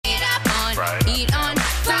Eat on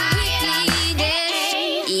Weekly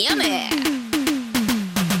Dish. Yummy.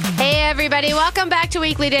 Hey, everybody. Welcome back to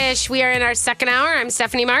Weekly Dish. We are in our second hour. I'm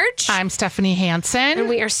Stephanie March. I'm Stephanie Hansen. And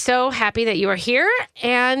we are so happy that you are here.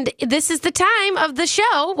 And this is the time of the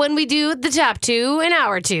show when we do the top two in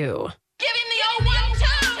hour two. Give him the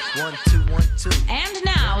old 1, 2. 1, 2, 1, 2. And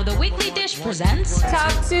now the Weekly Dish presents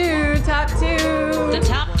Top two. the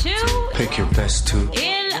top two Pick your best two.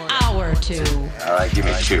 in hour two. All right, give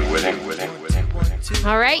me two with it.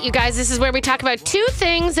 All right, you guys, this is where we talk about two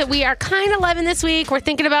things that we are kind of loving this week. We're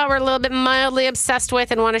thinking about, we're a little bit mildly obsessed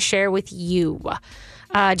with, and want to share with you.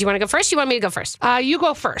 Do you want to go first? Do you want me to go first? You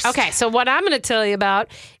go first. Okay, so what I'm going to tell you about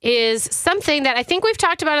is something that I think we've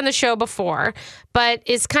talked about on the show before, but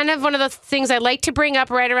is kind of one of the things I like to bring up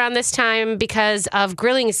right around this time because of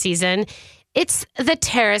grilling season. It's the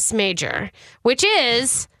Terrace Major, which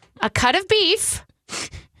is a cut of beef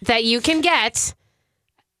that you can get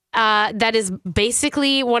that is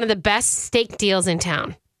basically one of the best steak deals in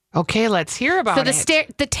town. Okay, let's hear about So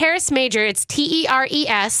it. the Terrace Major, it's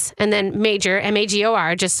Teres and then Major,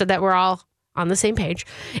 Magor, just so that we're all on the same page,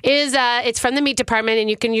 is it's from the meat department, and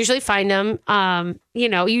you can usually find them.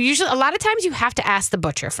 You usually a lot of times you have to ask the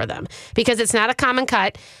butcher for them because it's not a common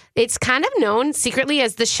cut. It's kind of known secretly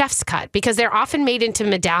as the chef's cut because they're often made into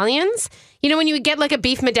medallions. You know, when you get like a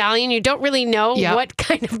beef medallion, you don't really know what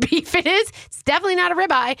kind of beef it is. It's definitely not a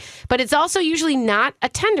ribeye, but it's also usually not a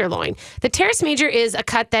tenderloin. The Terrace Major is a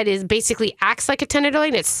cut that is basically acts like a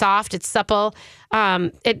tenderloin. It's soft, it's supple.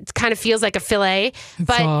 It kind of feels like a fillet,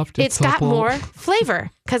 but it's got more flavor.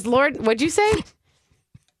 Because Lord, what'd you say?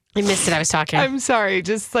 I missed it. I was talking. I'm sorry,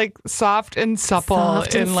 just like soft and supple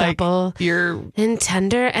Soft and like supple. you're And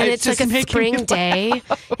tender, and It's it's like just a making spring me day.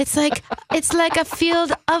 It's like a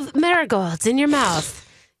field of marigolds in your mouth.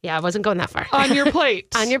 Yeah, I wasn't going that far. on your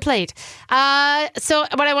plate. On your plate. So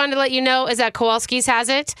what I wanted to let you know is that Kowalski's has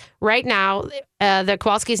it right now. The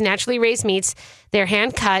Kowalski's naturally raised meats. They're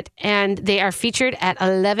hand cut, and they are featured at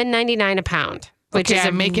 $11.99 a pound. Which Okay, is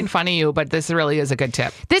I'm making fun of you, but this really is a good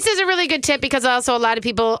tip. This is a really good tip because also a lot of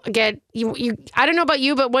people get you. I don't know about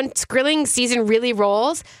you, but once grilling season really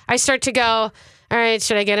rolls, I start to go, all right,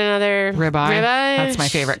 should I get another Ribeye. That's my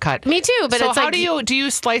favorite cut. Me too, but so it's how like do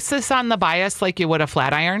you slice this on the bias like you would a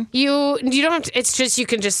flat iron? you don't have to, it's just you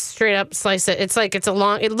can just straight up slice it. It's like it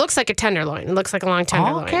looks like a tenderloin. It looks like a long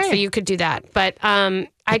tenderloin. Okay. So you could do that. But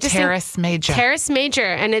I just think Terrace Major. Terrace Major,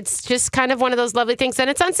 and it's just kind of one of those lovely things, and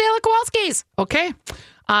it's on sale at Kowalski's. Okay.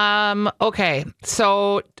 Okay.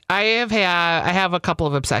 So I have a couple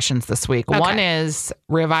of obsessions this week. Okay. One is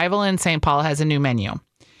Revival in St. Paul has a new menu.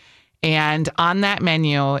 And on that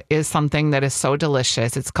menu is something that is so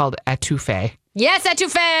delicious. It's called etouffee. Yes,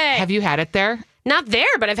 etouffee. Have you had it there? Not there,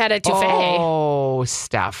 but I've had etouffee. Oh,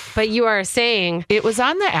 Steph. But you are saying It was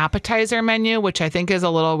on the appetizer menu, which I think is a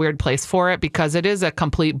little weird place for it because it is a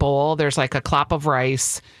complete bowl. There's like a clop of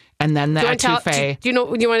rice and then the etouffee. Do you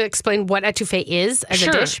want to explain what etouffee is as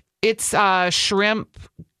a dish? It's a shrimp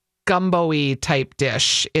gumbo-y type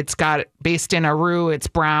dish. It's got based in a roux. It's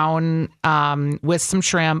brown with some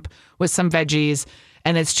shrimp, with some veggies.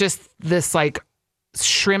 And it's just this like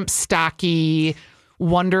shrimp stocky,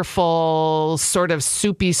 wonderful sort of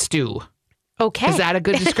soupy stew. Okay. Is that a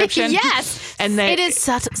good description? Yes. And then it is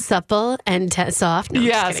supple and soft. No, I'm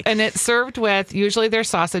just yes, kidding. and it's served with, usually there's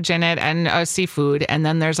sausage in it and seafood, and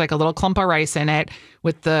then there's like a little clump of rice in it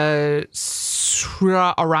with the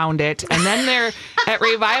around it. And then there, at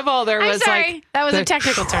Revival, there I'm was sorry. like... That was the a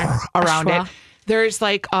technical term. around Schwa. it. There's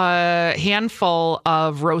like a handful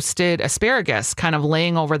of roasted asparagus kind of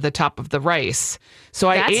laying over the top of the rice. So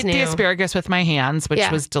I That's ate the new. asparagus with my hands, which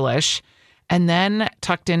Yeah. was delish. And then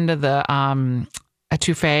tucked into the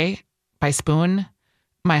etouffee by spoon.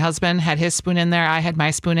 My husband had his spoon in there. I had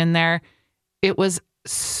my spoon in there. It was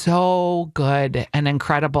so good and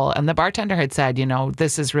incredible. And the bartender had said,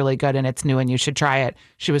 this is really good and it's new and you should try it.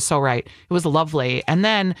 She was so right. It was lovely. And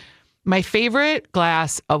then my favorite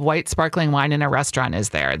glass of white sparkling wine in a restaurant is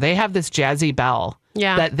there. They have this Jazzy Bell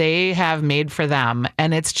that they have made for them.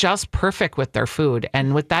 And it's just perfect with their food.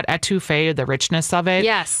 And with that etouffee, the richness of it.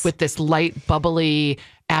 Yes. With this light, bubbly,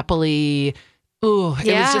 appley. Ooh,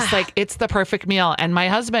 it was just like, it's the perfect meal. And my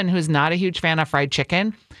husband, who's not a huge fan of fried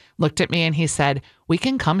chicken, looked at me and he said, we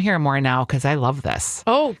can come here more now because I love this.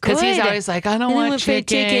 Oh, good. Because he's always like, I don't want fried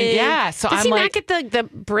chicken. Yeah. So Does I'm he like, not get the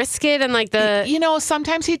brisket and like the...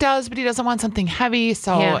 sometimes he does, but he doesn't want something heavy.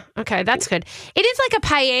 So Yeah. Okay, that's good. It is like a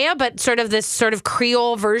paella, but sort of this sort of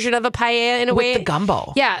Creole version of a paella in a way. with the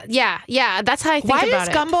gumbo. Yeah. That's how I think Why about is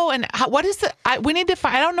it. gumbo and what is the? We need to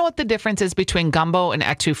find. I don't know what the difference is between gumbo and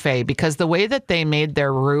etouffee because the way that they made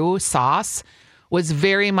their roux sauce was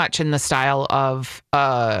very much in the style of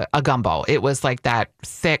a gumbo. It was like that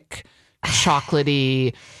thick,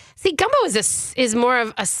 chocolatey. See, gumbo is more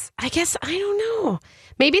of a, I guess, I don't know.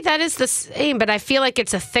 Maybe that is the same, but I feel like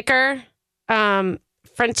it's a thicker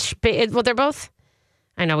French. Well, they're both.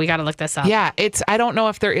 I know, we got to look this up. Yeah, I don't know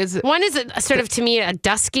if there is. One is a sort of, to me, a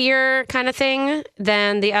duskier kind of thing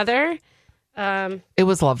than the other. It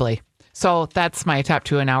was lovely. So that's my top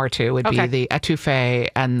 2 in hour 2 would be the etouffee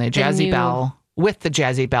and the Jazzy Belle with the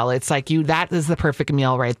Jazzy Belle. It's like that is the perfect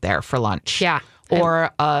meal right there for lunch. Yeah.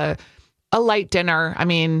 Or a light dinner. I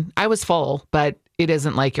mean, I was full, but it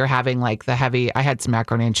isn't like you're having like the heavy. I had some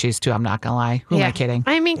macaroni and cheese too. I'm not going to lie. Who am I kidding?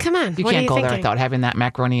 I mean, come on. You What can't are go thinking? there without having that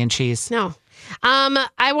macaroni and cheese. No.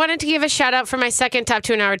 I wanted to give a shout out for my second top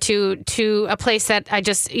 2 in hour 2 to a place that I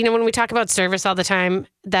just, when we talk about service all the time,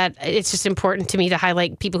 that it's just important to me to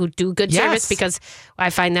highlight people who do good service, because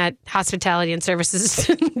I find that hospitality and service is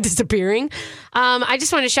disappearing. I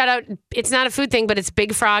just want to shout out, it's not a food thing, but it's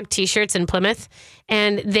Big Frog T-shirts in Plymouth.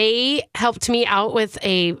 And they helped me out with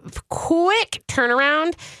a quick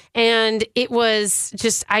turnaround. And it was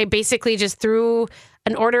just, I basically just threw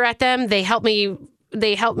an order at them. They helped me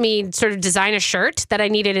sort of design a shirt that I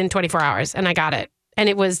needed in 24 hours, and I got it. And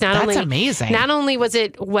it was That's amazing. Not only was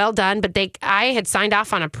it well done, but I had signed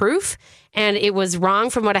off on a proof, and it was wrong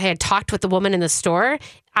from what I had talked with the woman in the store.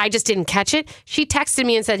 I just didn't catch it. She texted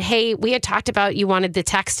me and said, "Hey, we had talked about you wanted the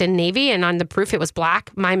text in navy, and on the proof it was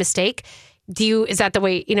black. My mistake. Is that the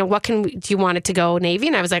way? Do you want it to go navy?"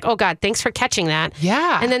 And I was like, "Oh God, thanks for catching that."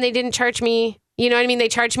 Yeah. And then they didn't charge me. You know what I mean? They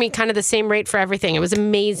charged me kind of the same rate for everything. It was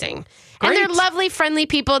amazing. Great. And they're lovely, friendly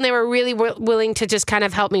people, and they were really willing to just kind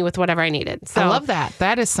of help me with whatever I needed. So I love that.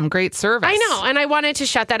 That is some great service. I know. And I wanted to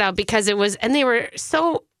shout that out because it was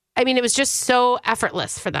just so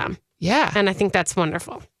effortless for them. Yeah. And I think that's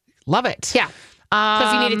wonderful. Love it. Yeah. So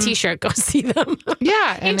if you need a T-shirt, go see them.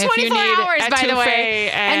 Yeah. In And 24 if you need hours, by the way.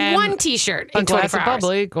 and one T-shirt a in glass 24 of hours.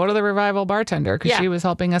 bubbly, go to the Revival bartender because she was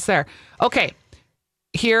helping us there. Okay.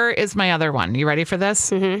 Here is my other one. You ready for this?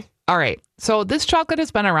 Mm-hmm. All right. So this chocolate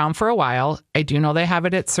has been around for a while. I do know they have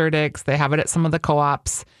it at Surdyk's. They have it at some of the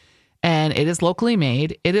co-ops. And it is locally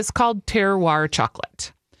made. It is called Terroir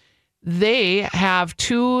Chocolate. They have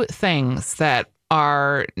 2 things that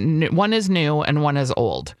are, one is new and one is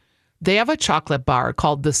old. They have a chocolate bar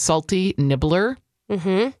called the Salty Nibbler.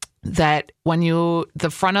 Mm-hmm. That the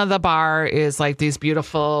front of the bar is like these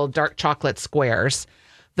beautiful dark chocolate squares.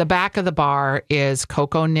 The back of the bar is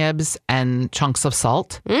cocoa nibs and chunks of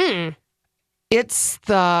salt. Mm. It's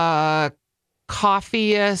the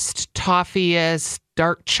coffeeiest, toffeeiest,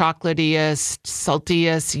 dark chocolatiest,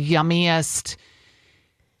 saltiest, yummiest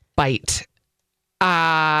bite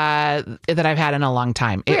that I've had in a long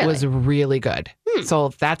time. It was really good.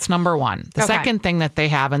 So that's number 1. The second thing that they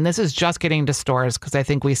have, and this is just getting to stores because I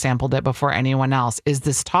think we sampled it before anyone else, is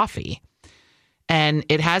this toffee. And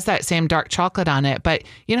it has that same dark chocolate on it. But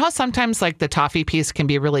you know how sometimes like the toffee piece can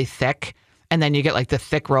be really thick and then you get like the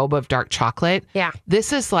thick robe of dark chocolate? Yeah.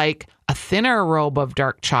 This is like a thinner robe of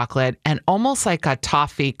dark chocolate and almost like a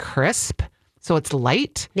toffee crisp. So it's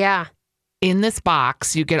light. Yeah. In this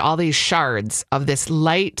box, you get all these shards of this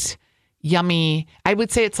light, yummy, I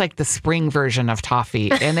would say it's like the spring version of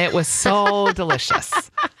toffee. And it was so delicious.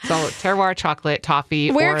 So Terroir Chocolate,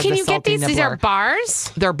 toffee. Where or can the you get Salty these? These Nibbler. are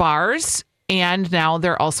bars? They're bars. And now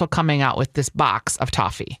they're also coming out with this box of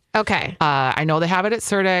toffee. Okay. I know they have it at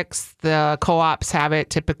Surdyk's. The co-ops have it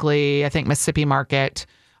typically, I think Mississippi Market.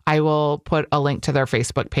 I will put a link to their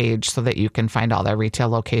Facebook page so that you can find all their retail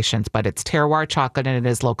locations. But it's Terroir Chocolate and it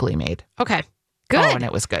is locally made. Okay. Good. Oh, and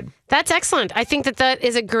it was good. That's excellent. I think that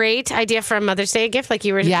is a great idea for a Mother's Day gift, like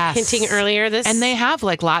you were hinting earlier. And they have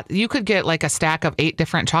like you could get like a stack of 8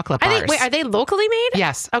 different chocolate bars. Are they locally made?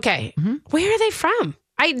 Yes. Okay. Mm-hmm. Where are they from?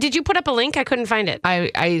 Did you put up a link? I couldn't find it.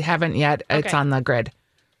 I haven't yet. Okay. It's on the grid.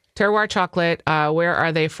 Terroir Chocolate. Where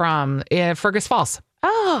are they from? Fergus Falls.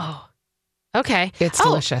 Oh, okay. It's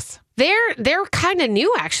delicious. They're kind of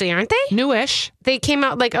new, actually, aren't they? Newish. They came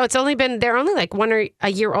out they're only like 1 or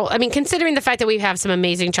a year old. I mean, considering the fact that we have some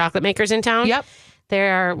amazing chocolate makers in town. Yep.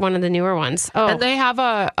 They're one of the newer ones. Oh, And they have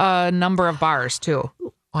a number of bars too.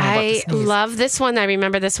 Oh, I love this one. I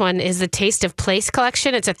remember this one is the Taste of Place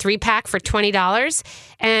collection. It's a 3-pack for $20.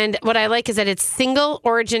 And what I like is that it's single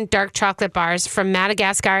origin dark chocolate bars from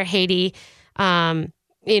Madagascar, Haiti,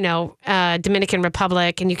 Dominican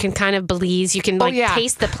Republic, and you can kind of Belize. You can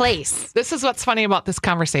taste the place. This is what's funny about this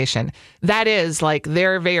conversation. That is like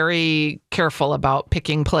they're very careful about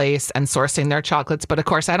picking place and sourcing their chocolates. But of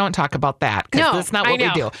course, I don't talk about that because No, that's not what I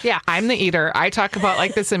we know. do. Yeah. I'm the eater. I talk about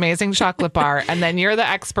like this amazing chocolate bar, and then you're the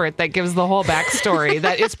expert that gives the whole backstory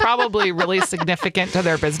that is probably really significant to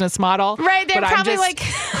their business model. Right, they're But I'm probably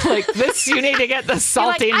just like this. You need to get the You're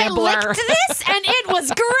salty like, nibbler. I licked this, and it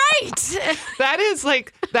was great. That is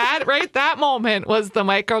like that right. That moment was the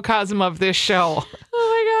microcosm of this show.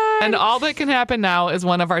 Oh my god! And all that can happen now is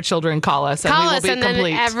one of our children call us, and we will be and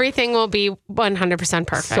complete. then everything will be 100%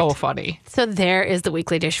 perfect. So funny. So there is the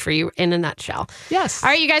weekly dish for you in a nutshell. Yes. All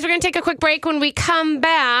right, you guys, we're going to take a quick break. When we come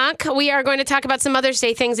back, we are going to talk about some Mother's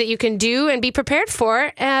Day things that you can do and be prepared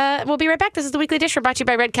for. We'll be right back. This is the weekly dish. We're brought to you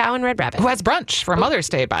by Red Cow and Red Rabbit. Who has brunch for Mother's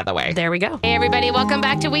Day, by the way. There we go. Hey, everybody. Welcome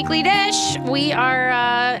back to Weekly Dish. We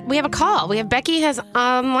have a call. We have Becky has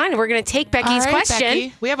online. We're going to take Becky's All right, question.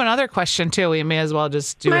 Becky. We have another question, too. We may as well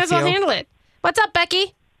just do Might a as well few. handle it. What's up,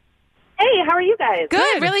 Becky? Hey, how are you guys?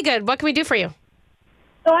 Good. Really good. What can we do for you?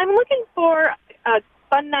 So I'm looking for a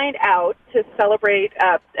fun night out to celebrate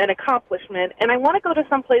an accomplishment, and I want to go to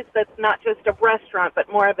someplace that's not just a restaurant,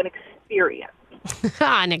 but more of an experience.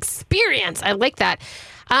 An experience. I like that.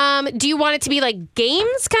 Do you want it to be like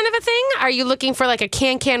games kind of a thing? Are you looking for like a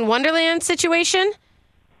Can Wonderland situation?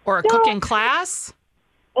 Or a cooking class.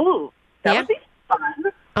 Oh, that Yeah. would be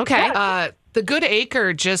fun. Okay. The Good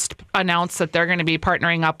Acre just announced that they're going to be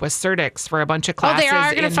partnering up with Certix for a bunch of Oh, classes they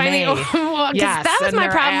are going in to finally. May. Well, 'cause Yes, that was and my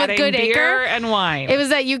they're problem with adding Good beer Acre. and wine. It was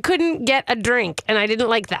that you couldn't get a drink, and I didn't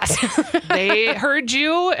like that. They heard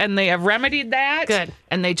you, and they have remedied that. Good.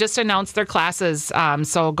 And they just announced their classes.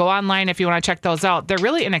 So go online if you want to check those out. They're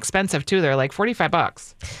really inexpensive, too. They're like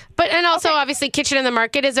 $45. And also, obviously, Kitchen in the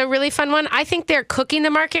Market is a really fun one. I think their Cooking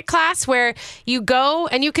the Market class, where you go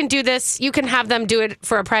and you can do this, you can have them do it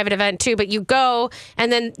for a private event too, but you go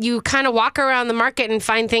and then you kind of walk around the market and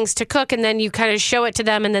find things to cook, and then you kind of show it to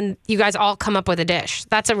them, and then you guys all come up with a dish.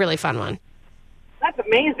 That's a really fun one. That's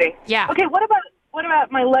amazing. Yeah. Okay, what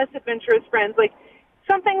about my less adventurous friends? Like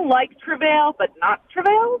something like Travail, but not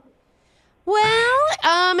Travail?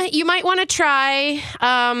 Well, you might want to try.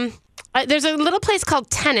 There's a little place called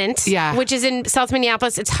Tennant, Yeah. which is in South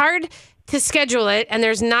Minneapolis. It's hard to schedule it, and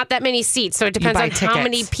there's not that many seats, so it depends buy on how tickets.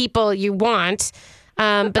 many people you want.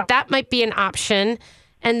 But that might be an option.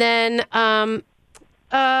 And then, what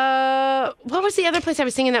was the other place I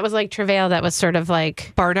was thinking that was like Travail? That was sort of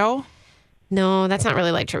like Bardo? no, that's not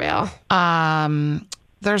really like Travail.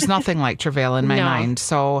 There's nothing like Travail in my No. mind.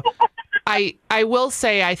 So I will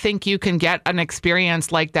say I think you can get an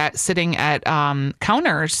experience like that sitting at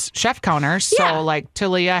counters, chef counters. Yeah. So like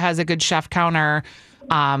Tilia has a good chef counter.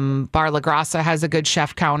 Bar La Grassa has a good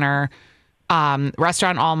chef counter.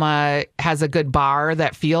 Restaurant Alma has a good bar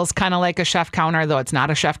that feels kind of like a chef counter, though it's not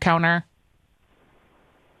a chef counter.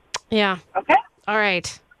 Yeah. Okay. All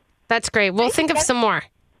right. That's great. We'll think of some more.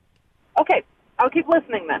 Okay, I'll keep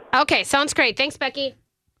listening then. Okay, sounds great. Thanks, Becky.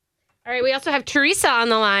 All right, we also have Teresa on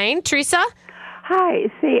the line. Teresa?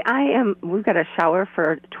 Hi. See, we've got a shower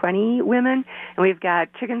for 20 women, and we've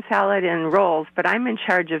got chicken salad and rolls, but I'm in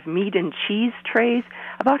charge of meat and cheese trays.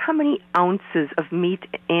 About how many ounces of meat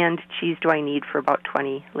and cheese do I need for about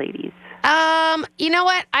 20 ladies? You know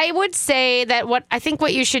what? I would say that what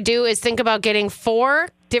you should do is think about getting 4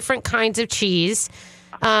 different kinds of cheese.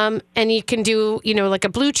 And you can do, like a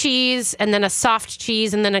blue cheese and then a soft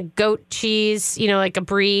cheese and then a goat cheese, like a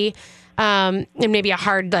brie, and maybe a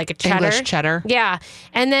hard, like a cheddar. English cheddar. Yeah.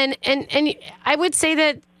 And then, and I would say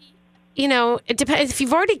that, it depends. If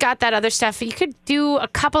you've already got that other stuff, you could do a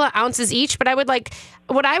couple of ounces each, but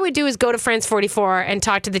what I would do is go to France 44 and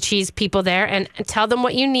talk to the cheese people there and tell them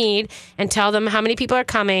what you need and tell them how many people are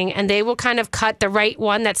coming, and they will kind of cut the right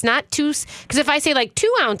one that's not too, because if I say like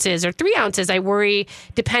 2 ounces or 3 ounces, I worry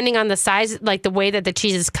depending on the size, like the way that the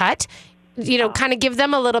cheese is cut, kind of give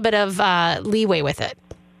them a little bit of leeway with it.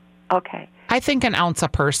 Okay. I think an ounce a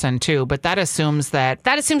person too, but that assumes that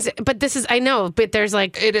But this is, I know, but there's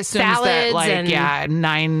like it assumes that salads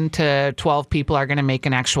 9 to 12 people are going to make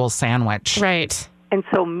an actual sandwich. Right. And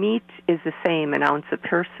so meat is the same, an ounce a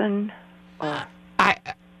person?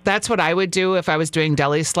 That's what I would do if I was doing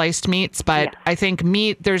deli sliced meats. But Yeah. I think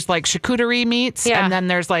meat, there's like charcuterie meats, Yeah. and then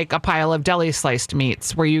there's like a pile of deli sliced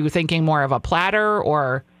meats. Were you thinking more of a platter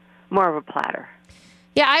or? More of a platter.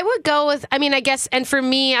 Yeah, I would go with, I guess, and for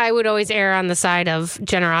me, I would always err on the side of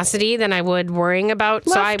generosity than I would worrying about.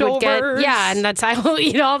 So I would get, Leftovers. and I will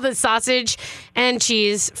eat all the sausage and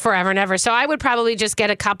cheese forever and ever. So I would probably just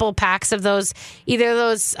get a couple packs of those, either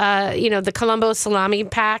those, the Colombo salami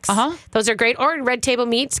packs. Those are great. Or Red Table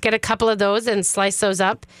Meats, get a couple of those and slice those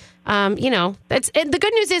up. The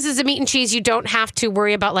good news is the meat and cheese, you don't have to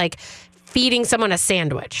worry about like feeding someone a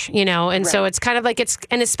sandwich, and so it's kind of like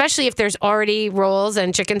and especially if there's already rolls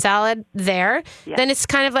and chicken salad there, then it's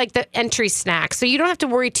kind of like the entry snack. So you don't have to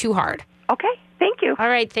worry too hard. Okay, thank you. All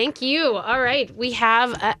right, thank you. All right, we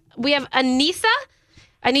have Anissa.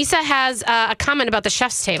 Anissa has a comment about the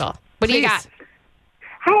chef's table. What do you got?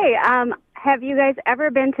 Hey, have you guys ever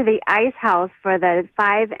been to the Ice House for the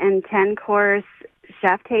 5 and 10 course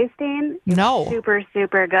chef tasting? No. Super,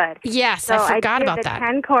 super good. Yes, So I forgot did about the that.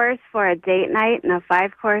 10 course for a date night and a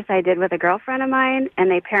 5 course I did with a girlfriend of mine, and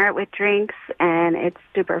they pair it with drinks, and it's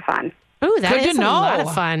super fun. Ooh, that Good is to a know. lot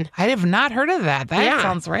of fun. I have not heard of that. That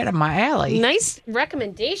sounds right up my alley. Nice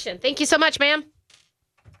recommendation. Thank you so much, ma'am.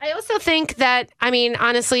 I also think that,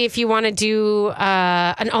 honestly, if you want to do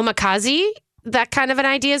an omakase, that kind of an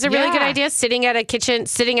idea is a really good idea. Sitting at a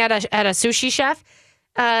sushi chef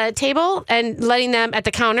table and letting them at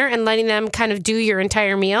the counter and letting them kind of do your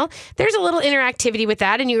entire meal. There's a little interactivity with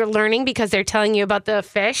that, and you're learning because they're telling you about the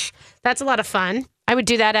fish. That's a lot of fun. I would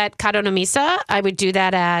do that at Kado no Misa. I would do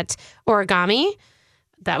that at Origami.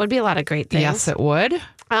 That would be a lot of great things. Yes, it would.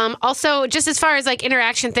 Also, just as far as like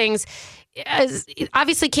interaction things,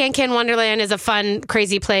 obviously Can Wonderland is a fun,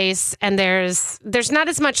 crazy place, and there's not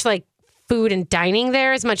as much like food and dining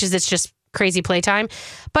there as much as it's just crazy playtime.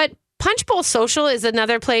 But Punch Bowl Social is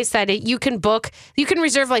another place that you can book. You can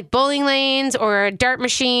reserve like bowling lanes or dart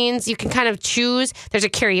machines. You can kind of choose. There's a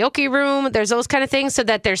karaoke room. There's those kind of things so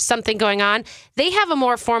that there's something going on. They have a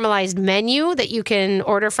more formalized menu that you can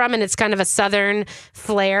order from, and it's kind of a Southern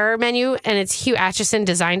flair menu, and it's Hugh Atchison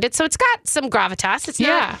designed it. So it's got some gravitas. It's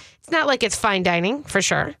not like it's fine dining for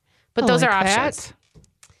sure, but those are options.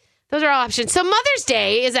 Those are all options. So Mother's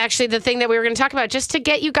Day is actually the thing that we were going to talk about, just to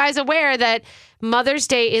get you guys aware that Mother's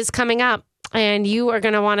Day is coming up and you are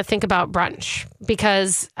going to want to think about brunch,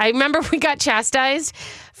 because I remember we got chastised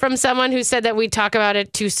from someone who said that we talk about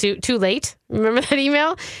it too late. Remember that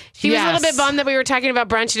email? She was a little bit bummed that we were talking about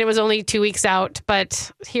brunch and it was only 2 weeks out, but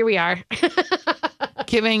here we are.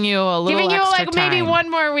 Giving you a little extra time. Maybe one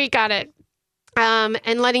more week on it.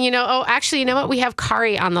 And letting you know, actually, you know what? We have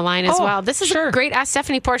Kari on the line as well. This is a great Ask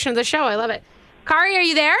Stephanie portion of the show. I love it. Kari, are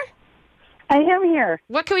you there? I am here.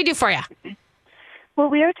 What can we do for you? Well,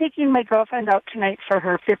 we are taking my girlfriend out tonight for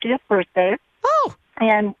her 50th birthday. Oh.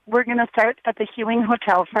 And we're going to start at the Hewing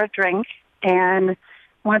Hotel for a drink and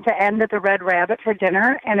want to end at the Red Rabbit for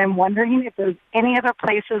dinner. And I'm wondering if there's any other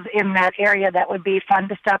places in that area that would be fun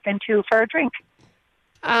to stop into for a drink.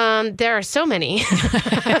 There are so many.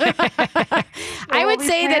 I would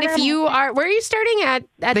say that if you are, where are you starting at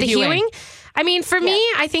the Hewing? For me,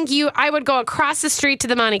 I think I would go across the street to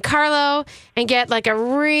the Monte Carlo and get like a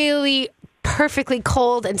really perfectly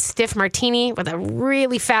cold and stiff martini with a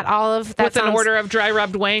really fat olive. With an order of dry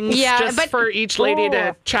rubbed wings, but for each lady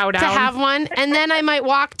to chow down. To have one. And then I might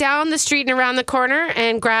walk down the street and around the corner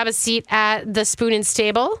and grab a seat at the Spoon and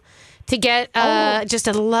Stable to get just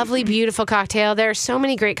a lovely, beautiful cocktail. There are so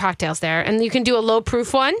many great cocktails there. And you can do a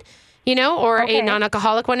low-proof one, or a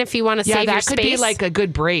non-alcoholic one if you want to save your space. Yeah, that could be like a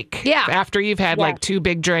good break. Yeah. After you've had like 2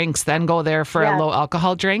 big drinks, then go there for a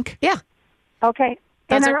low-alcohol drink. Yeah. Okay.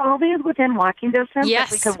 And are all these within walking distance?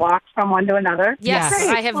 Yes. We could walk from one to another? Yes.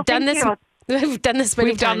 Great. I have done this. We've done this many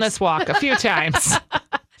We've done this walk a few times.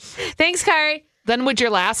 Thanks, Kari. Then would your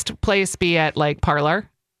last place be at like Parlor?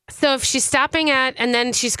 So if she's stopping at, and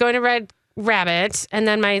then she's going to Red Rabbit, and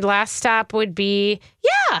then my last stop would be,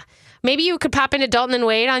 maybe you could pop into Dalton and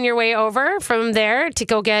Wade on your way over from there to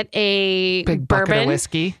go get a big bourbon bucket of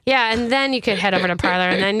whiskey. Yeah, and then you could head over to Parlor,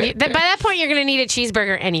 and then by that point you're going to need a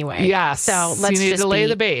cheeseburger anyway. Yes. So let's you need just to lay be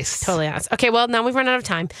the base. Totally honest. Okay, well now we've run out of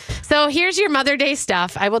time. So here's your Mother Day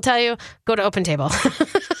stuff. I will tell you, go to Open Table,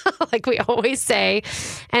 like we always say,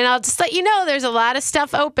 and I'll just let you know there's a lot of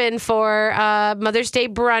stuff open for Mother's Day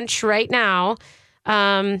brunch right now.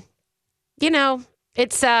 There's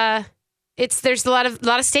a lot of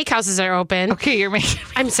steakhouses are open. Okay, you're making.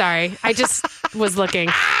 I'm sorry. I just was looking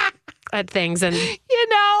at things and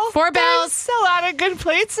 4 Bells. A lot of good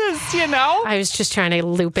places. I was just trying to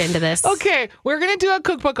loop into this. Okay, we're gonna do a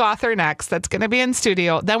cookbook author next. That's gonna be in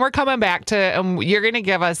studio. Then we're coming back to. You're gonna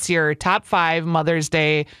give us your top 5 Mother's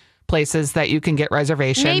Day places that you can get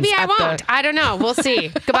reservations. Maybe I won't. I don't know. We'll see.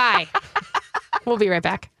 Goodbye. We'll be right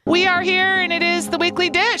back. We are here, and it is the Weekly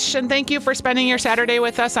Dish. And thank you for spending your Saturday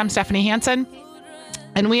with us. I'm Stephanie Hansen,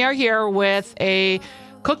 and we are here with a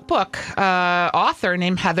cookbook author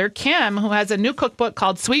named Heather Kim, who has a new cookbook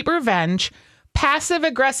called Sweet Revenge: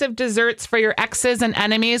 Passive-Aggressive Desserts for Your Exes and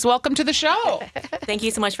Enemies. Welcome to the show. Thank you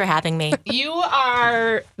so much for having me.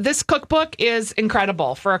 This cookbook is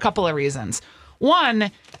incredible for a couple of reasons. One,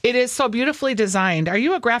 it is so beautifully designed. Are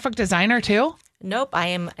you a graphic designer too? Nope, I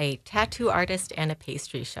am a tattoo artist and a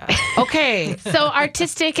pastry chef. Okay. So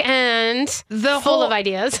artistic and full of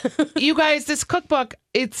ideas. You guys, this cookbook,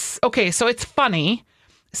 it's funny.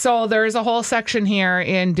 So there's a whole section here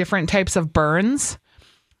in different types of burns.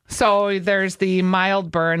 So there's the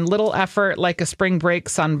mild burn, little effort like a spring break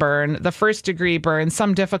sunburn, the first degree burn,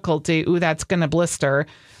 some difficulty, ooh, that's going to blister.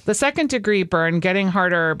 The second degree burn, getting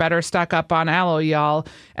harder, better stock up on aloe, y'all.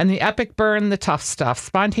 And the epic burn, the tough stuff,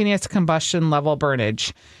 spontaneous combustion level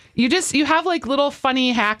burnage. You have like little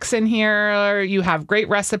funny hacks in here. You have great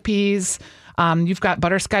recipes. You've got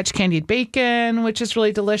butterscotch candied bacon, which is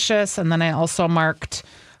really delicious. And then I also marked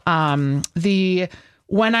the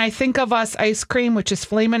When I Think of Us ice cream, which is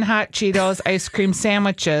Flamin' Hot Cheetos ice cream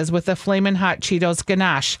sandwiches with a Flamin' Hot Cheetos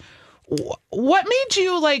ganache. What made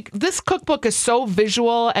you this cookbook is so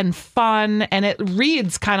visual and fun, and it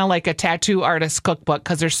reads kind of like a tattoo artist cookbook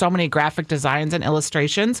because there's so many graphic designs and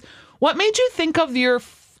illustrations. What made you think of your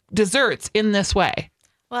desserts in this way?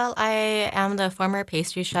 Well, I am the former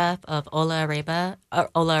pastry chef of Ola Arepa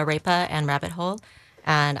and Rabbit Hole,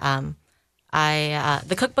 and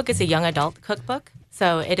the cookbook is a young adult cookbook,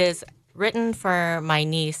 so it is written for my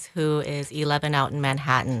niece who is 11 out in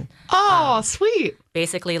Manhattan. Oh, sweet.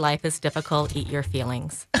 Basically, life is difficult. Eat your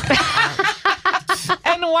feelings.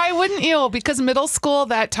 And why wouldn't you? Because middle school,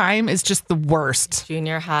 that time is just the worst.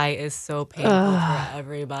 Junior high is so painful for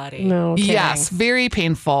everybody. No kidding. Yes, very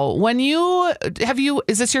painful.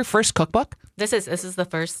 Is this your first cookbook? This is the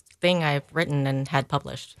first thing I've written and had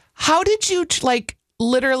published. How did you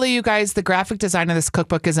literally, you guys, the graphic design of this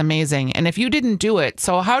cookbook is amazing. And if you didn't do it,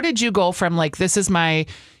 so how did you go from this is my,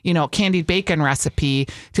 candied bacon recipe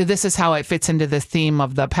to this is how it fits into the theme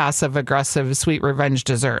of the passive aggressive sweet revenge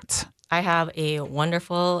desserts? I have a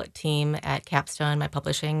wonderful team at Capstone, my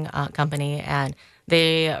publishing company, and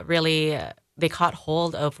they caught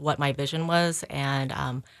hold of what my vision was, and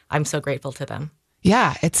I'm so grateful to them.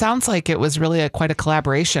 Yeah, it sounds like it was really quite a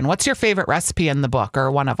collaboration. What's your favorite recipe in the book,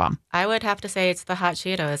 or one of them? I would have to say it's the hot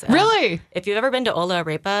Cheetos. Really? If you've ever been to Ola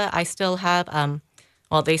Arepa, I still have,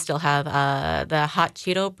 they still have the hot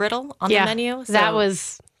Cheeto brittle on the menu. So. That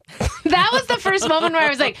was the first moment where I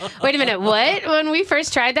was like, wait a minute, what? When we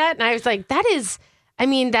first tried that, and I was like, that is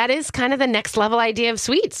kind of the next level idea of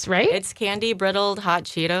sweets, right? It's candy brittled hot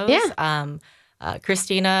Cheetos. Yeah.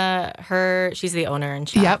 Christina, she's the owner and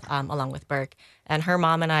chef, along with Burke. And her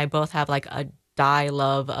mom and I both have a die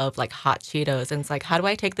love of hot Cheetos. And it's how do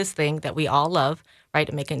I take this thing that we all love, right,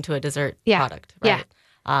 and make it into a dessert product, right? Yeah.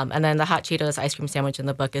 And then the hot Cheetos ice cream sandwich in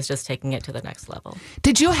the book is just taking it to the next level.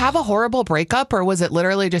 Did you have a horrible breakup, or was it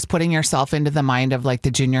literally just putting yourself into the mind of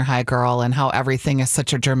the junior high girl and how everything is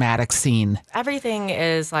such a dramatic scene? Everything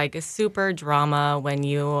is super drama when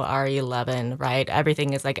you are 11, right?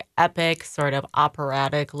 Everything is epic, sort of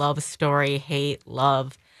operatic love story, hate,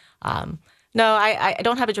 love. No, I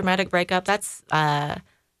don't have a dramatic breakup. That's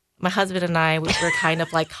my husband and I, we were kind of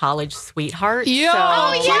college sweethearts. Yeah. So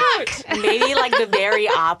Oh, yuck. maybe the very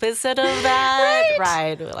opposite of that.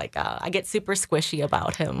 Right. I get super squishy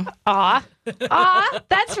about him. Aw,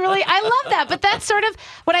 that's really, I love that. But that's sort of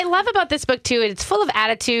what I love about this book, too. It's full of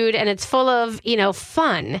attitude and it's full of,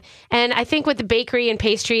 fun. And I think with the bakery and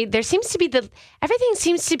pastry, there seems to be everything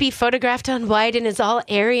seems to be photographed on white and is all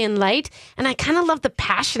airy and light. And I kind of love the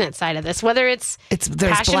passionate side of this, whether it's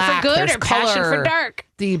passion black, for good there's or passion color, for dark.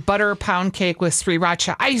 The butter pound cake with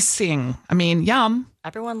sriracha icing. I mean, yum.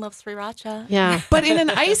 Everyone loves sriracha. Yeah. But in an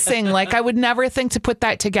icing, I would never think to put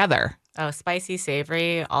that together. Oh, spicy,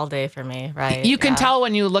 savory, all day for me, right? You can tell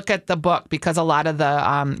when you look at the book because a lot of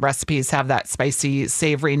the recipes have that spicy,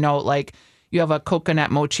 savory note. You have a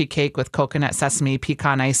coconut mochi cake with coconut sesame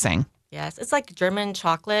pecan icing. Yes, it's German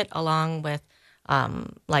chocolate along with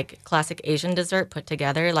classic Asian dessert put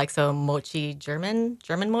together, so mochi, German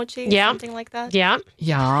mochi, something like that. Yeah.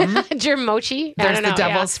 Yum. German mochi. There's the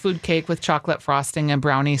devil's food cake with chocolate frosting and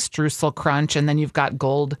brownie streusel crunch, and then you've got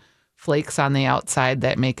gold flakes on the outside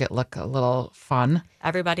that make it look a little fun.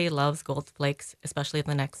 Everybody loves gold flakes, especially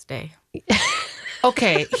the next day.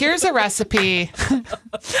 Okay, here's a recipe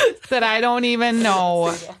that I don't even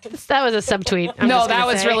know. That was a subtweet. No, that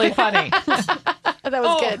was really funny. That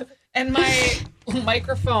was good. And my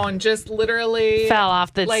microphone just literally fell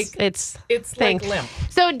off the it's thing. like limp.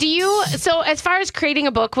 So as far as creating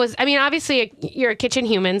a book obviously you're a kitchen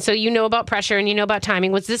human, so you know about pressure and you know about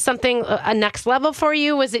timing. Was this something a next level for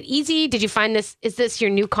you? Was it easy? Did you find is this your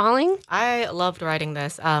new calling? I loved writing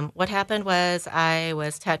this. What happened was I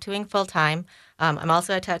was tattooing full time. I'm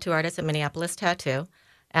also a tattoo artist at Minneapolis Tattoo,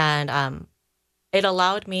 and it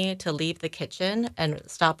allowed me to leave the kitchen and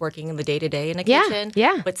stop working in the day-to-day in a kitchen,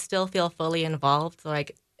 but still feel fully involved,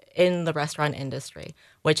 like in the restaurant industry,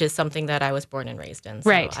 which is something that I was born and raised in. So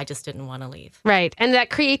Right. I just didn't want to leave. Right. And that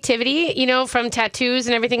creativity, from tattoos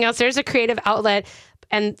and everything else, there's a creative outlet.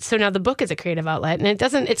 And so now the book is a creative outlet. And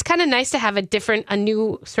it's kind of nice to have a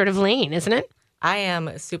new sort of lane, isn't it? I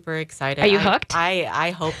am super excited. Are you hooked? I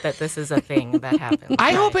hope that this is a thing that happens.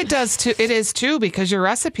 I hope it does too. It is too, because your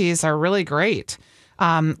recipes are really great.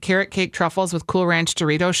 Carrot cake truffles with Cool Ranch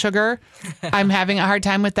Dorito sugar. I'm having a hard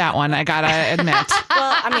time with that one, I gotta admit.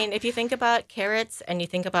 Well, I mean, if you think about carrots and you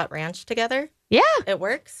think about ranch together, it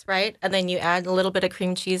works, right? And then you add a little bit of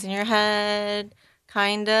cream cheese in your head,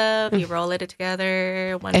 kind of. You roll it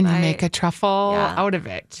together, and bite. you make a truffle out of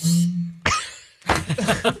it.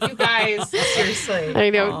 You guys, seriously. I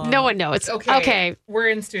know. No one knows. Okay. We're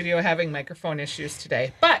in studio having microphone issues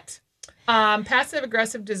today. But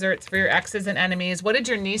passive-aggressive desserts for your exes and enemies. What did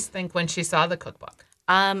your niece think when she saw the cookbook?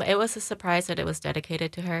 It was a surprise that it was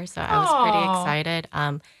dedicated to her, so I was pretty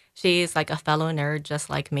excited. She's like a fellow nerd just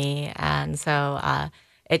like me, and so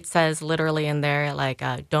it says literally in there, like,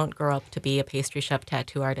 don't grow up to be a pastry chef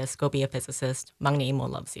tattoo artist. Go be a physicist. Mang Imo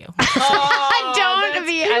loves you.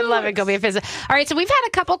 I love it. Go be a physicist. All right, so we've had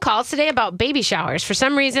a couple calls today about baby showers. For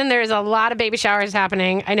some reason, there's a lot of baby showers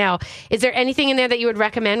happening. I know. Is there anything in there that you would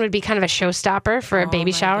recommend would be kind of a showstopper for a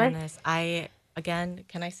baby shower? Goodness.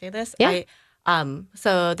 Can I say this? Yeah.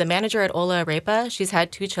 So the manager at Ola Arepa, she's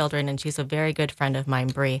had 2 children, and she's a very good friend of mine,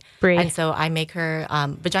 Bree. And so I make her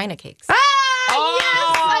vagina cakes. Yes,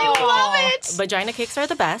 I love it. Vagina cakes are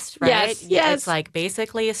the best, right? Yes. It's like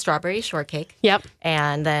basically a strawberry shortcake. Yep.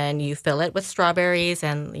 And then you fill it with strawberries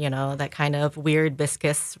and, that kind of weird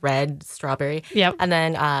viscous red strawberry. Yep. And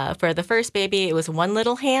then for the first baby, it was 1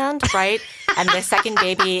 little hand, right? And the second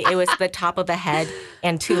baby, it was the top of the head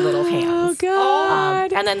and 2 little hands. Oh,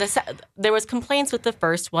 God. And then there was complaints with the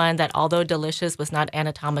first one that although delicious was not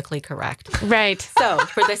anatomically correct. Right. So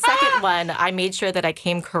for the second one, I made sure that I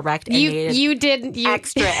came correct and made it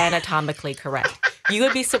extra anatomically correct. You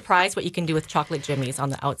would be surprised what you can do with chocolate jimmies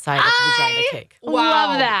on the outside of the vagina cake.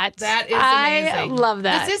 Love that. That is amazing. I love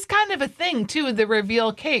that. This is kind of a thing, too, the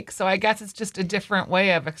reveal cake. So I guess it's just a different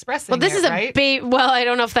way of expressing this is right? Well, I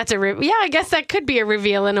don't know if that's I guess that could be a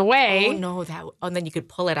reveal in a way. Oh, no. And then you could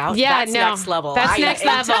pull it out. Yeah, That's no. next level. That's next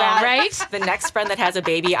level, right? The next friend that has a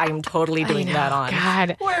baby, I am totally doing that on.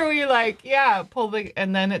 God. Where we pull the,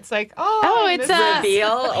 and then it's like, it's a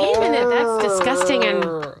reveal. Wait a minute, that's disgusting and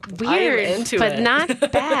weird, but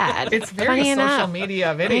not bad. It's very Funny social enough.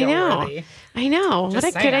 media video worthy. I know. Just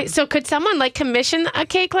What a saying. good. So could someone commission a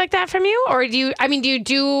cake like that from you, or do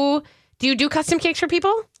you do custom cakes for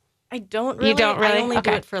people? I don't really. You don't really? I only do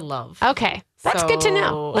Okay. it for love. Okay, that's good to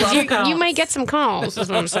know. You might get some calls. Is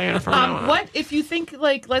what I'm saying. From now on. What if you think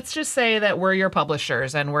let's just say that we're your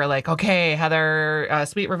publishers and we're like, okay, Heather,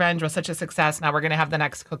 Sweet Revenge was such a success. Now we're going to have the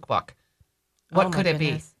next cookbook. What could it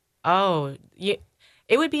be?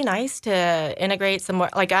 It would be nice to integrate some more.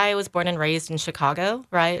 Like, I was born and raised in Chicago,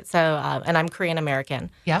 right? So, and I'm Korean American.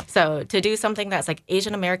 Yep. So to do something that's like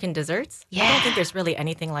Asian American desserts, I don't think there's really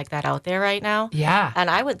anything like that out there right now. Yeah. And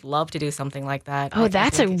I would love to do something like that. Oh,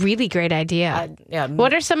 that's a really great idea. Yeah.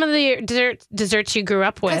 What are some of the desserts you grew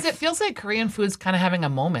up with? Because it feels like Korean food's kind of having a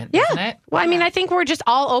moment, isn't it? Well, I mean, I think we're just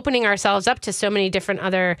all opening ourselves up to so many different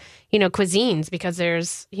other, cuisines because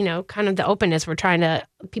there's, kind of the openness.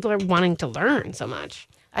 People are wanting to learn so much.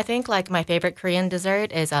 I think my favorite Korean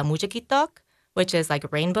dessert is mujigitok, which is like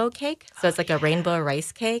rainbow cake. So it's like a rainbow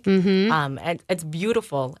rice cake. Mm-hmm. And it's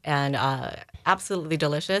beautiful and absolutely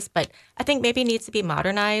delicious. But I think maybe it needs to be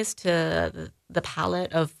modernized to the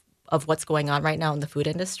palette of what's going on right now in the food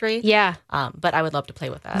industry. Yeah. But I would love to play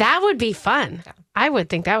with that. That would be fun. Yeah. I would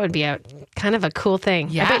think that would be a kind of a cool thing.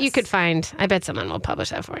 Yes. I bet someone will publish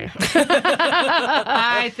that for you.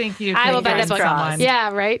 I think you can. I will bet find someone.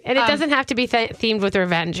 Yeah, right. And it doesn't have to be themed with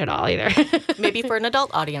revenge at all either. Maybe for an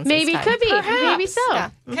adult audience. Maybe it could be. Perhaps. Maybe so. Yeah.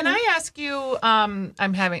 Can I ask you,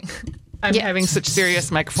 I'm having such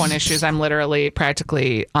serious microphone issues. I'm literally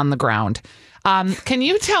practically on the ground. Can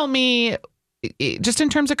you tell me, just in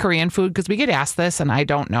terms of Korean food, because we get asked this and I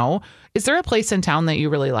don't know, is there a place in town that you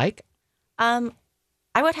really like?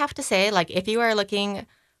 I would have to say, if you are looking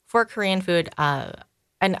for Korean food,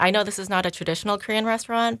 and I know this is not a traditional Korean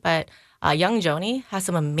restaurant, but Young Joni has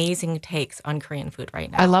some amazing takes on Korean food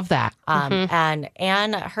right now. I love that.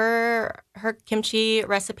 And her kimchi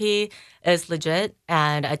recipe is legit,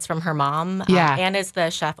 and it's from her mom. Yeah. Anne is the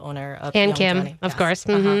chef owner of And Young Kim, Joni. of Yes.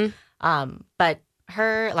 course. But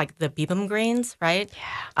her, like the bibimbap grains, right?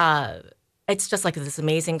 Yeah. It's just like this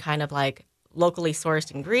amazing kind of like locally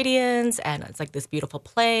sourced ingredients, and it's like this beautiful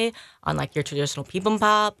play on like your traditional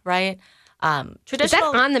bibimbap, right? Is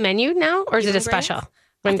that on the menu now, or is it a bibimbap special?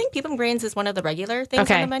 grains? I think bibimbap grains is one of the regular things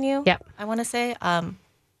on the menu. Yep. I want to say.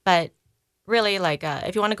 But really, like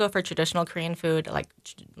if you want to go for traditional Korean food, like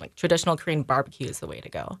traditional Korean barbecue is the way to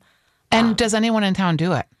go. And does anyone in town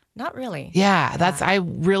do it? Not really. Yeah, that's I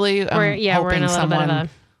really am we're in hoping a little bit someone of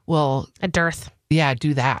will a dearth. Yeah,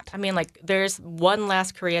 do that. I mean, like there's one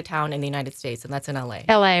last Koreatown in the United States, and that's in LA.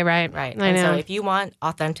 LA, right? Right. I and know. so if you want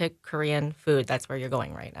authentic Korean food, that's where you're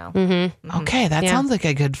going right now. Okay, that sounds like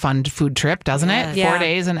a good fun food trip, doesn't it? Yes. 4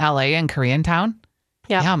 days in LA and Koreatown.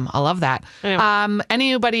 Yeah. Yum, I love that.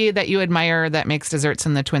 Anybody that you admire that makes desserts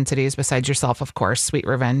in the Twin Cities besides yourself, of course, Sweet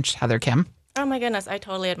Revenge, Heather Kim. Oh my goodness, I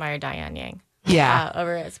totally admire Diane Yang. Yeah.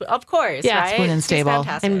 Of course, Yeah, right? Spoon and She's Stable.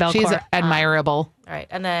 fantastic. And Belcourt. She's admirable. All right,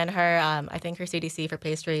 and then her, I think her CDC for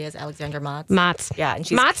pastry is Alexandra Motz. Motz. Yeah, and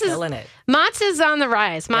she's killing it. Motz is on the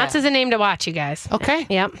rise. Motz is a name to watch, you guys. Okay.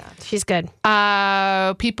 Yep. She's good.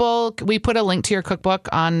 People, we put a link to your cookbook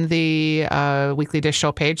on the Weekly Dish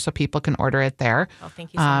Show page so people can order it there. Oh,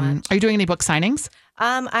 thank you so much. Are you doing any book signings?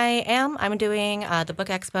 I am. I'm doing the Book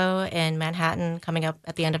Expo in Manhattan coming up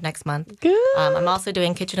at the end of next month. Good. I'm also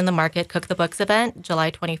doing Kitchen in the Market Cook the Books event,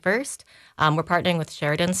 July 21st. We're partnering with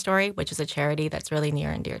Sheridan Story, which is a charity that's really near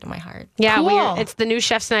and dear to my heart. Yeah, Cool. it's the new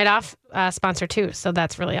Chef's Night Off sponsor too, so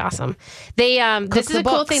that's really awesome. They this is the a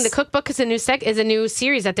cool books. thing. The cookbook is a new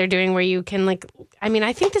series that they're doing where you can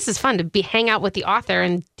I think this is fun to hang out with the author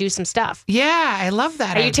and do some stuff. Yeah, I love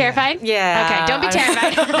that. Are you idea. terrified? Yeah. Okay, don't be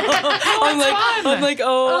terrified. I'm like,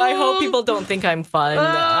 I hope people don't think I'm fun.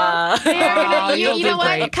 you'll you do know what?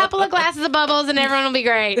 great. A couple of glasses of bubbles and everyone will be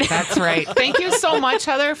great. That's right. Thank you so much,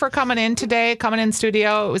 Heather, for coming in today, coming in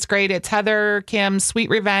studio. It was great. It's Heather Kim, Sweet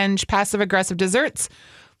Revenge, Passive Aggressive Desserts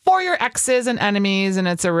for your exes and enemies. And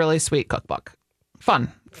it's a really sweet cookbook.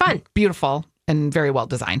 Fun, beautiful, and very well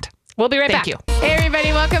designed. We'll be right back. Thank you. Hey,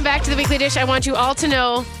 everybody. Welcome back to the Weekly Dish. I want you all to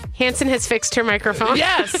know Hanson has fixed her microphone.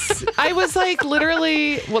 Yes. I was like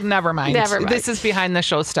literally, well, never mind. This is behind the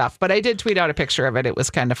show stuff, but I did tweet out a picture of it. It was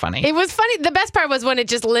kind of funny. It was funny. The best part was when it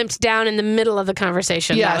just limped down in the middle of the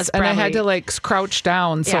conversation. That Yes, was and I probably- had to crouch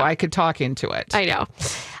down so Yeah. I could talk into it. I know.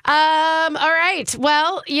 All right.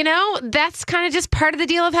 Well, that's kind of just part of the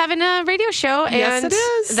deal of having a radio show. And Yes, it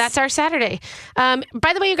is. That's our Saturday.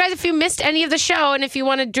 By the way, you guys, if you missed any of the show and if you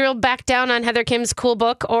want to drill back down on Heather Kim's cool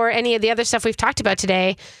book or any of the other stuff we've talked about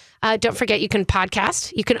today, don't forget you can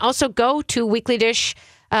podcast. You can also go to Weekly Dish,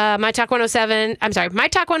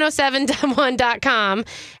 mytalk107.1.com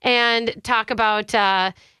and talk about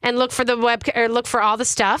and look for the web or look for all the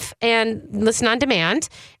stuff and listen on demand.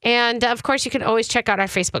 And of course, you can always check out our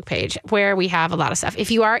Facebook page where we have a lot of stuff.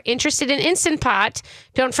 If you are interested in Instant Pot,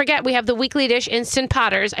 don't forget we have the Weekly Dish Instant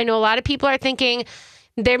Potters. I know a lot of people are thinking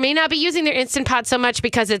they may not be using their Instant Pot so much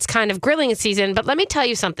because it's kind of grilling season, but let me tell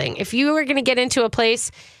you something. If you are going to get into a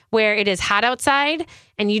place where it is hot outside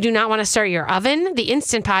and you do not want to start your oven, the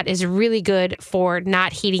Instant Pot is really good for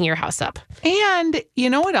not heating your house up. And you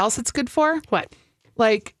know what else it's good for? What?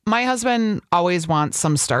 Like my husband always wants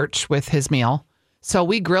some starch with his meal. So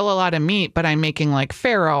we grill a lot of meat, but I'm making like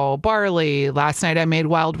farro, barley. Last night I made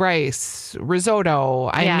wild rice, risotto.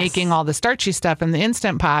 I'm Yes. making all the starchy stuff in the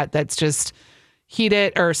Instant Pot that's just heat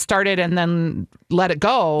it or start it and then let it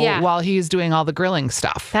go while he's doing all the grilling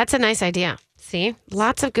stuff. That's a nice idea. See,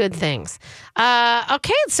 lots of good things.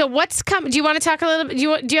 Okay, so what's coming? Do you want to talk a little bit?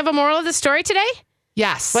 Do you have a moral of the story today?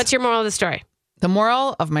 Yes. What's your moral of the story? The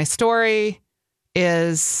moral of my story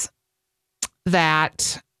is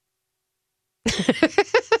that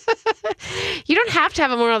You don't have to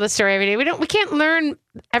have a moral of the story every day. We can't learn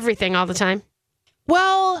everything all the time.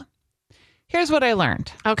 well, here's what I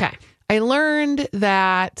learned. Okay. I learned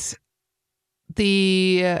that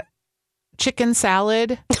the chicken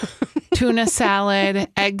salad, tuna salad,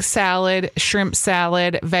 egg salad, shrimp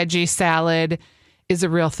salad, veggie salad is a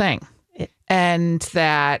real thing. And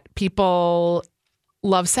that people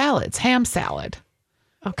love salads, ham salad.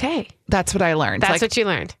 Okay. That's what I learned. That's what you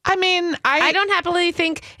learned. I mean, I don't happily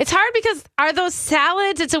think it's hard because are those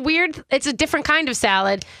salads? It's a different kind of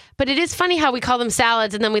salad, but it is funny how we call them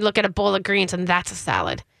salads and then we look at a bowl of greens and that's a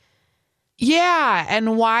salad. Yeah,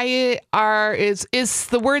 and why is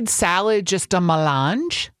the word salad just a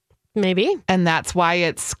melange? Maybe. And that's why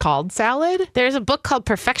it's called salad? There's a book called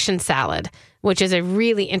Perfection Salad, which is a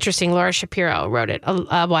really interesting. Laura Shapiro wrote it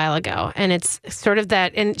a while ago. And it's sort of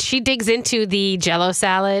that. And she digs into the Jell-O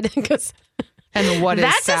salad because And what is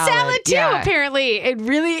that's salad? a salad too, Yeah. apparently.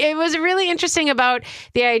 It was really interesting about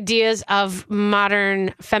the ideas of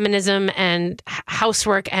modern feminism and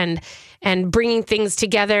housework and bringing things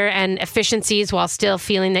together and efficiencies while still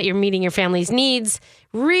feeling that you're meeting your family's needs.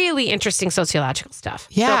 Really interesting sociological stuff.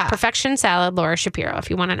 Yeah. So Perfection Salad, Laura Shapiro, if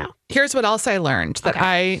you want to know. Here's what else I learned, that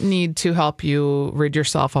I need to help you rid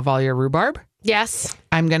yourself of all your rhubarb. Yes.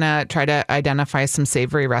 I'm going to try to identify some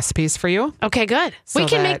savory recipes for you. Okay, good. So we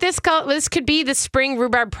can that- make this could be the spring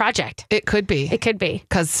rhubarb project. It could be. It could be.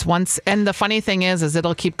 Because and the funny thing is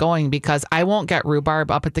it'll keep going because I won't get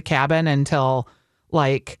rhubarb up at the cabin until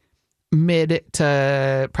like mid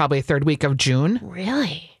to probably third week of June.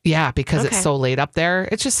 Really? Yeah, because Okay. it's so late up there.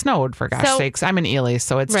 It just snowed, for gosh So- sakes. I'm in Ely,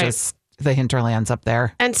 so it's Right. just the hinterlands up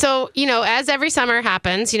there. And so, as every summer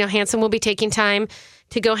happens, Hanson will be taking time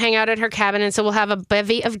to go hang out at her cabin. And so we'll have a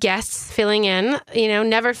bevy of guests filling in,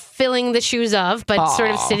 never filling the shoes of, but sort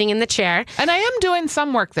of Aw. sitting in the chair. And I am doing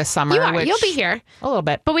some work this summer. You are. which- You'll be here. A little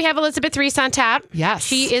bit. But we have Elizabeth Reese on tap. Yes.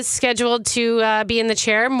 She is scheduled to be in the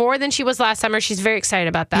chair more than she was last summer. She's very excited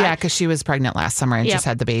about that. Yeah, because she was pregnant last summer and Yep. just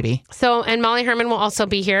had the baby. So, and Molly Herman will also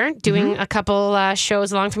be here doing a couple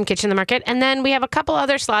shows along from Kitchen to Market. And then we have a couple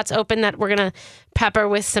other slots open that we're going to pepper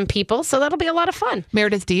with some people. So that'll be a lot of fun.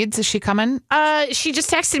 Meredith Deeds, is she coming? She just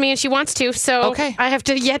texted me and she wants to. So Okay. I have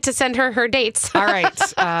yet to send her dates. All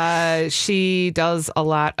right. She does a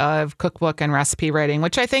lot of cookbook and recipe writing,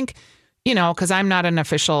 which I think, because I'm not an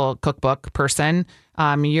official cookbook person.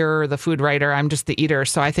 You're the food writer. I'm just the eater.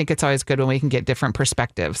 So I think it's always good when we can get different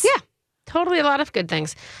perspectives. Yeah. Totally a lot of good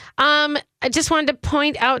things. I just wanted to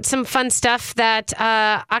point out some fun stuff that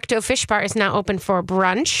Octo Fish Bar is now open for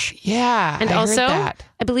brunch. Yeah. And I also, heard that.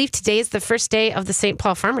 I believe today is the first day of the St.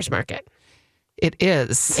 Paul Farmers Market. It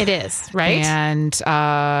is. It is, right? And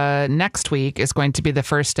next week is going to be the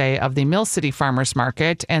first day of the Mill City Farmers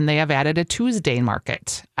Market, and they have added a Tuesday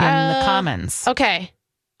market in the Commons. Okay.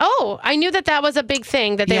 Oh, I knew that was a big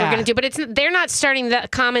thing that they were Yeah. going to do, but they're not starting the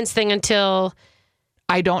Commons thing until...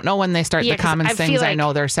 I don't know when they start Yeah, the 'cause Commons I feel things. I like-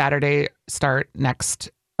 know their Saturday start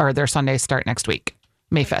their Sunday start next week,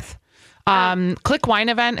 May 5th. Click Wine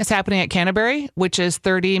event is happening at Canterbury, which is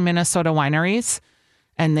 30 Minnesota wineries.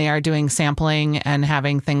 And they are doing sampling and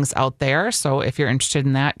having things out there. So if you're interested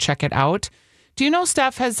in that, check it out. Do you know,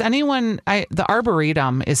 Steph, the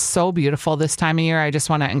Arboretum is so beautiful this time of year. I just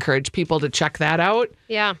want to encourage people to check that out.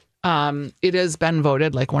 Yeah. It has been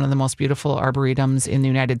voted like one of the most beautiful arboretums in the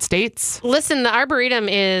United States. Listen, the Arboretum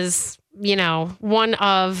is, one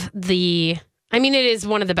of the... it is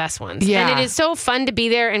one of the best ones. Yeah. And it is so fun to be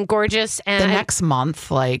there and gorgeous. And The next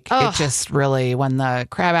month, it just really, when the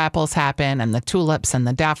crab apples happen and the tulips and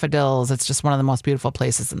the daffodils, it's just one of the most beautiful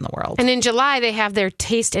places in the world. And in July, they have their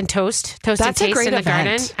Taste and Toast, Toast That's a and Taste great in the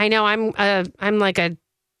event. garden. I know I'm like a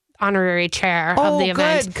honorary chair of the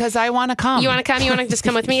event. Good, because I want to come. You want to come? You want to just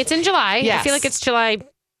come with me? It's in July. Yes. I feel like it's July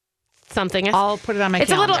something. I'll put it on my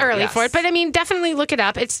It's calendar. a little early yes. for it, but definitely look it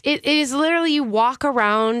up. It is literally you walk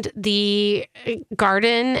around the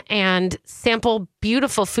garden and sample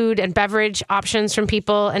beautiful food and beverage options from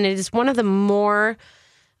people, and it is one of the more.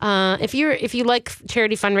 If you like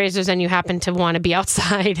charity fundraisers and you happen to want to be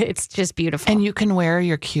outside, it's just beautiful. And you can wear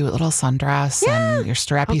your cute little sundress and your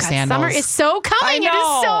strappy sandals. Summer is so coming. I know.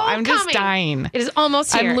 It is so I'm just coming. dying. It is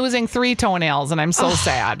almost here. I'm losing 3 toenails, and I'm so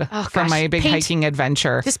sad from gosh. my big Paint- hiking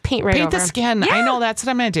adventure. Just paint right Paint over the 'em. skin. Yeah. I know that's what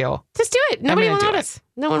I'm going to do. Just do it. Nobody will gonna do notice.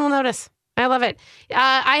 No one will notice. I love it.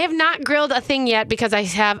 I have not grilled a thing yet because I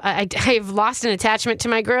have lost an attachment to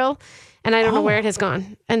my grill, and I don't know where it has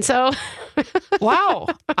gone. And so, Wow.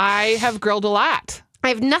 I have grilled a lot. I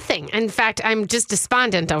have nothing. In fact, I'm just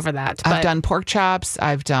despondent over that. I've done pork chops.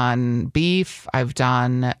 I've done beef. I've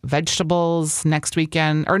done vegetables next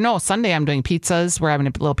weekend. Or no, Sunday I'm doing pizzas. We're having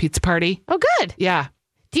a little pizza party. Oh, good. Yeah.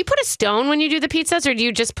 Do you put a stone when you do the pizzas, or do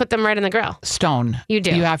you just put them right in the grill? Stone. You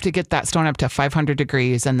do. You have to get that stone up to 500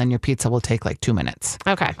 degrees, and then your pizza will take like 2 minutes.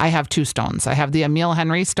 Okay. I have 2 stones. I have the Emile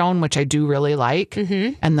Henry stone, which I do really like.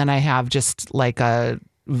 Mm-hmm. And then I have just like a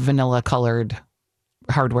vanilla colored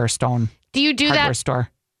hardware stone. Do you do hardware that? store.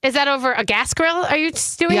 Is that over a gas grill? Are you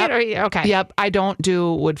just doing Yep. it? Or, okay. Yep. I don't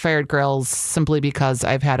do wood-fired grills simply because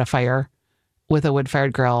I've had a fire with a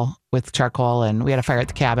wood-fired grill with charcoal, and we had a fire at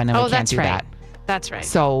the cabin, and we can't that's do right. that. That's right.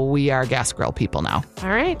 So we are gas grill people now. All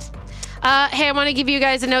right. Hey, I want to give you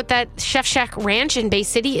guys a note that Chef Shack Ranch in Bay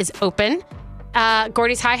City is open.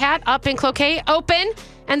 Gordy's Hi-Hat up in Cloquet, open.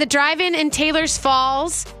 And the drive-in in Taylor's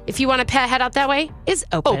Falls, if you want to head out that way, is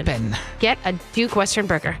open. Get a Duke Western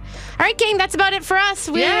burger. All right, gang, that's about it for us.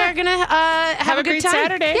 We are going to have a good great time.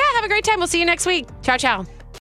 Saturday. Yeah, have a great time. We'll see you next week. Ciao, ciao.